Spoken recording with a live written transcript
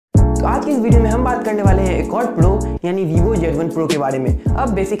तो आज की इस वीडियो में हम बात करने वाले हैं एक और प्रो यानी Vivo Z1 Pro के बारे में। अब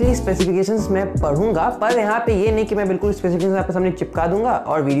बेसिकली स्पेसिफिकेशंस मैं पढ़ूंगा, पर यहाँ पे ये नहीं कि मैं बिल्कुल स्पेसिफिकेशंस आपके सामने चिपका दूंगा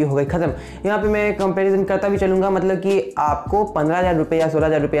और वीडियो हो गई खत्म। यहाँ पे मैं कंपैरिजन करता भी चलूंगा, मतलब कि आपको 15,000 रुपये या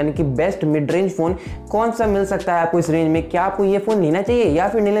 16,000 रुपये यानी कि बेस्ट मिड रेंज फोन कौन सा मिल सकता है आपको इस रेंज में, क्या आपको ये फोन लेना चाहिए या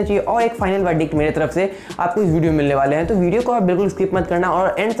फिर लेना चाहिए, और एक फाइनल वर्डिक्ट मेरे तरफ से आपको इस वीडियो में मिलने वाले हैं। तो वीडियो को आप बिल्कुल स्किप मत करना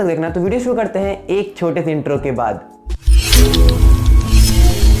और एंड तक देखना। तो वीडियो शुरू करते हैं एक छोटे से इंट्रो के बाद।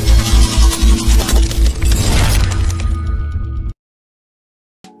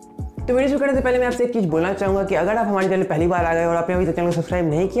 तो वीडियो शुरू करने से पहले मैं आपसे एक चीज़ बोलना चाहूँगा कि अगर आप हमारे चैनल पहली बार आ गए और आपने अभी तक चैनल को सब्सक्राइब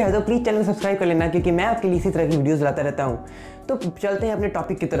नहीं किया है तो प्लीज़ चैनल को सब्सक्राइब कर लेना, क्योंकि मैं आपके लिए इसी तरह की वीडियोस लाता रहता हूँ। तो चलते हैं अपने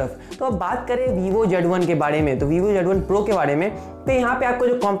टॉपिक की तरफ। तो अब बात करें Vivo Z1 के बारे में, तो Vivo Z1 Pro के बारे में। तो यहाँ पे आपको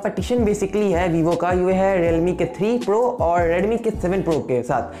जो कंपटीशन बेसिकली है Vivo का, ये है realme के 3 Pro और redmi के 7 Pro के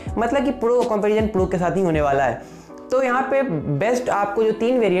साथ, मतलब कि प्रो कंपेरिजन प्रो के साथ ही होने वाला है। तो यहाँ पे बेस्ट आपको जो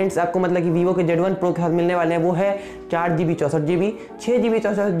 3 वेरिएंट्स आपको मतलब कि Vivo के Z1 Pro के साथ मिलने वाले हैं वो है 4GB 64GB, 6GB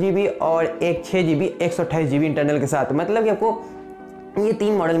 64GB और एक 6GB 128GB इंटरनल के साथ। मतलब कि आपको ये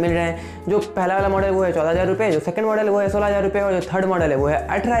 3 मॉडल मिल रहे हैं। जो पहला वाला मॉडल वो है 14,000 रुपये, जो सेकंड मॉडल वो है 16,000 रुपये और जो थर्ड मॉडल है वो है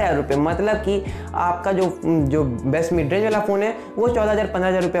 18,000 रुपये। मतलब कि आपका जो बेस्ट मिड रेंज वाला फ़ोन है वो 14,000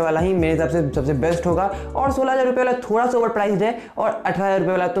 15,000 रुपये वाला ही मेरे हिसाब से सबसे बेस्ट होगा, और 16,000 रुपये वाला थोड़ा सा ओवर प्राइस्ड है, और 18,000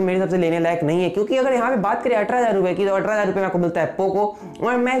 रुपये वाला तो मेरे हिसाब से लेने लायक नहीं है। क्योंकि अगर यहाँ पे बात करें 18,000 रुपये की, तो 18,000 रुपये में आपको मिलता है पोको,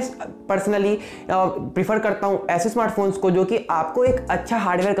 और मैं पर्सनली प्रीफर करता हूँ ऐसे स्मार्टफोन्स को जो कि आपको एक अच्छा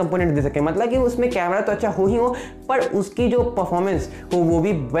हार्डवेयर कंपोनेंट दे सके। मतलब कि उसमें कैमरा तो अच्छा हो ही हो, पर उसकी जो परफॉर्मेंस हो वो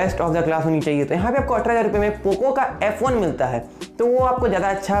भी बेस्ट ऑफ द क्लास होनी चाहिए। तो यहाँ पे आपको 18,000 रुपये में पोको का F1 मिलता है, तो वो आपको ज़्यादा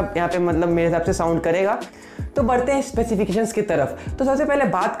अच्छा यहाँ पे मतलब मेरे हिसाब से साउंड करेगा। तो बढ़ते हैं स्पेसिफिकेशंस की तरफ। तो सबसे पहले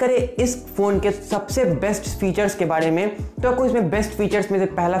बात करें इस फ़ोन के सबसे बेस्ट फीचर्स के बारे में, तो आपको इसमें बेस्ट फीचर्स में से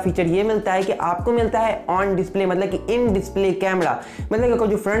पहला फीचर ये मिलता है कि आपको मिलता है ऑन डिस्प्ले, मतलब कि इन डिस्प्ले कैमरा। मतलब कि आपको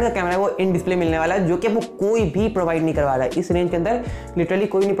जो फ्रंट का कैमरा है वो इन डिस्प्ले मिलने वाला है, जो कि आपको कोई भी प्रोवाइड नहीं करवा रहा है इस रेंज के अंदर, लिटरली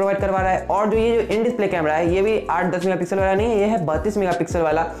कोई नहीं प्रोवाइड करवा रहा है। और जो ये जो इन डिस्प्ले कैमरा है ये भी 8-10 मेगापिक्सल वाला नहीं है, ये है 32 मेगापिक्सल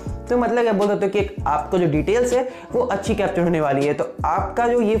वाला। तो मतलब आप बोल सकते हो कि आपको जो डिटेल्स है वो अच्छी कैप्चर होने वाली है। तो आपका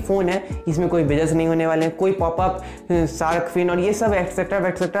जो ये फ़ोन है इसमें कोई बेजल्स नहीं होने वाले हैं, कोई पॉपअप शार्क फिन और ये सब एक्सेट्रा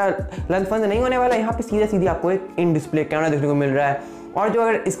लेंस फंस नहीं होने वाला। यहाँ पे सीधी आपको एक इन डिस्प्ले कैमरा देखने को मिल रहा है। और जो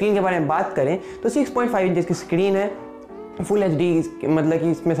अगर स्क्रीन के बारे में बात करें तो 6.5 इंच की स्क्रीन है, फुल HD मतलब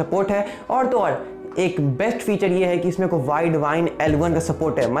कि इसमें सपोर्ट है। और तो और एक बेस्ट फीचर ये है कि इसमें को वाइड वाइन L1 का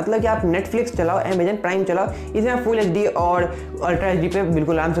सपोर्ट है। मतलब कि आप नेटफ्लिक्स चलाओ, अमेजन प्राइम चलाओ, इसमें आप फुल HD और अल्ट्रा HD पे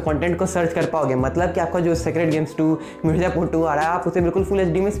बिल्कुल आराम से कंटेंट को सर्च कर पाओगे। मतलब कि आपका जो सेक्रेट गेम्स 2 मिर्जापुर 2 आ रहा है आप उसे बिल्कुल फुल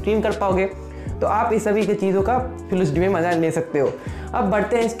HD में स्ट्रीम कर पाओगे। तो आप इस सभी की चीज़ों का फुल HD में मज़ा ले सकते हो। अब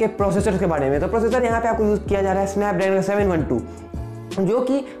बढ़ते हैं इसके प्रोसेसर के बारे में। तो प्रोसेसर यहाँ पे आपको यूज़ किया जा रहा है स्नैपड्रैगन 712, जो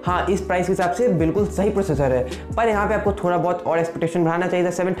कि हाँ इस प्राइस के हिसाब से बिल्कुल सही प्रोसेसर है। पर यहाँ पे आपको थोड़ा बहुत और एक्सपेक्टेशन बढ़ाना चाहिए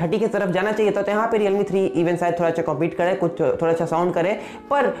था, 730 की तरफ जाना चाहिए था। तो यहाँ पे Realme 3 इवन शायद थोड़ा अच्छा कॉम्पीट करे, कुछ थोड़ा अच्छा साउंड करे,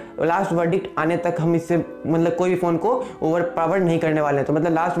 पर लास्ट वर्डिक्ट आने तक हम इससे मतलब कोई भी फ़ोन को ओवर पावर नहीं करने वाले हैं। तो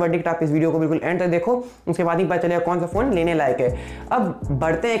मतलब लास्ट वर्डिक्ट आप इस वीडियो को बिल्कुल एंड तक देखो, उसके बाद ही पता चलेगा कौन सा फ़ोन लेने लायक है। अब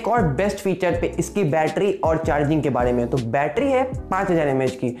बढ़ते हैं एक और बेस्ट फीचर पे, इसकी बैटरी और चार्जिंग के बारे में। तो बैटरी है 5000 mAh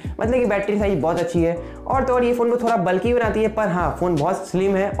की, मतलब कि बैटरी साइज बहुत अच्छी है। और तो और ये फ़ोन को थोड़ा बल्कि बनाती है, पर हाँ फ़ोन बहुत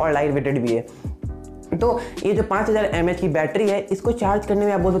स्लिम है और लाइट वेटेड भी है। तो ये जो 5000 mAh की बैटरी है, इसको चार्ज करने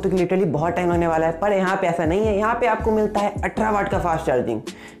में आप बोल सकते हो कि लिटरली बहुत टाइम होने वाला है। पर यहाँ पे ऐसा नहीं है, यहाँ पे आपको मिलता है 18 वाट का फास्ट चार्जिंग।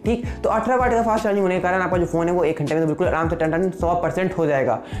 ठीक, तो 18 वाट का फास्ट चार्जिंग होने के कारण आपका जो फ़ोन है वो 1 घंटे में तो बिल्कुल आराम से 100% हो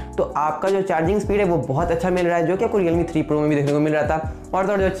जाएगा। तो आपका जो चार्जिंग स्पीड है वो बहुत अच्छा मिल रहा है, जो कि आपको Realme 3 Pro में भी देखने को मिल रहा था। और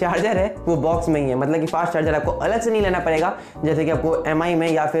तो जो चार्जर है वो बॉक्स में ही है, मतलब कि फास्ट चार्जर आपको अलग से नहीं लेना पड़ेगा, जैसे कि आपको MI में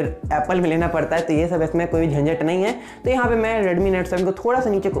या फिर एप्पल में लेना पड़ता है। तो ये सब इसमें कोई झंझट नहीं है। तो यहाँ पे मैं Redmi Note 7 को थोड़ा सा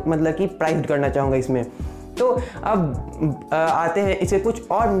नीचे मतलब कि प्राइस करना चाहूँगा इसमें। तो अब आते हैं इसे कुछ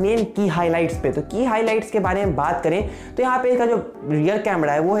और मेन की हाइलाइट्स पे। तो की हाइलाइट्स के बारे में बात करें तो यहाँ पे इसका जो रियर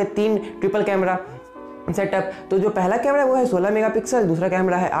कैमरा है वो है 3 ट्रिपल कैमरा सेटअप। तो जो पहला कैमरा है वो है 16 मेगापिक्सल, दूसरा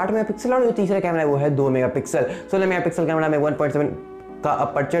कैमरा है 8 मेगापिक्सल और जो तीसरा कैमरा है वो है 2 मेगापिक्सल। 16 मेगापिक्सल कैमरा में 1.7 का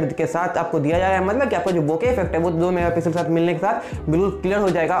अपर्चर के साथ आपको दिया जा रहा है, मतलब कि आपका जो बोके इफेक्ट है वो 2 मेगापिक्सल के साथ मिलने के साथ बिल्कुल क्लियर हो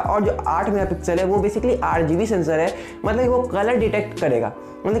जाएगा। और जो 8 मेगापिक्सल है वो बेसिकली RGB सेंसर है, मतलब कि वो कलर डिटेक्ट करेगा।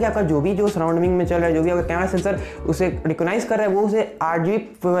 मतलब कि आपका जो भी जो सराउंडिंग में चल रहा है, जो भी आपका कैमरा सेंसर उसे रिकॉग्नाइज कर रहा है, वो उसे RGB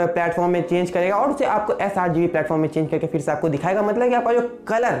प्लेटफॉर्म में चेंज करेगा और उसे आपको sRGB प्लेटफॉर्म में चेंज करके फिर से आपको दिखाएगा। मतलब कि आपका जो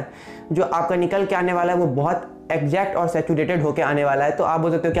कलर जो आपका निकल के आने वाला है वो बहुत एग्जैक्ट और सैचुरेटेड होकर आने वाला है। तो आप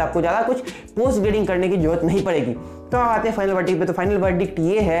बोल सकते हो कि आपको ज़्यादा कुछ पोस्ट ग्रेडिंग करने की जरूरत नहीं पड़ेगी। तो आप आते हैं फाइनल वर्डिक्ट पे। तो फाइनल वर्डिक्ट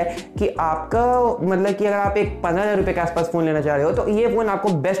ये है कि आपका मतलब कि अगर आप एक 15,000 रुपये के आसपास फ़ोन लेना चाह रहे हो तो ये फ़ोन आपको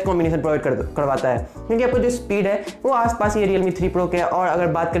बेस्ट कॉम्बिनेशन प्रोवाइड करवाता है, क्योंकि आपको जो स्पीड है वो आसपास ये realme 3 Pro के है। और अगर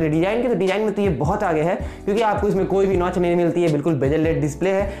बात करें डिज़ाइन की तो डिज़ाइन में तो ये बहुत आगे है, क्योंकि आपको इसमें कोई भी नॉच नहीं मिलती है, बिल्कुल बेजल लेड डिस्प्ले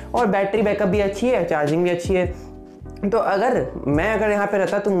है और बैटरी बैकअप भी अच्छी है, चार्जिंग भी अच्छी है। तो अगर यहाँ पे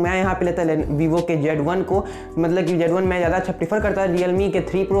रहता तो मैं यहाँ पे लेता Vivo के Z1 को, मतलब कि Z1 मैं ज़्यादा अच्छा प्रीफर करता realme के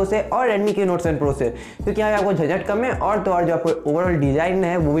 3 Pro से और Redmi के Note 7 Pro से, क्योंकि यहाँ आपको झंझट कम है और तो और जो आपको ओवरऑल डिज़ाइन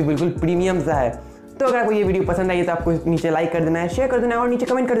है वो भी बिल्कुल प्रीमियम सा है। तो अगर आपको ये वीडियो पसंद आई तो आपको नीचे लाइक कर देना है, शेयर कर देना है और नीचे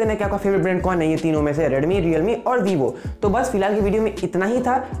कमेंट कर देना है कि आपका फेवरेट ब्रांड कौन है ये तीनों में से, Redmi, realme और Vivo। तो बस फिलहाल की वीडियो में इतना ही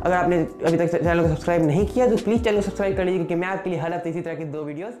था। अगर आपने अभी तक चैनल को सब्सक्राइब नहीं किया तो प्लीज़ चैनल को सब्सक्राइब कर लीजिए, क्योंकि मैं आपके लिए हर हफ्ते इसी तरह की 2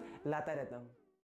 वीडियोस लाता रहता हूँ।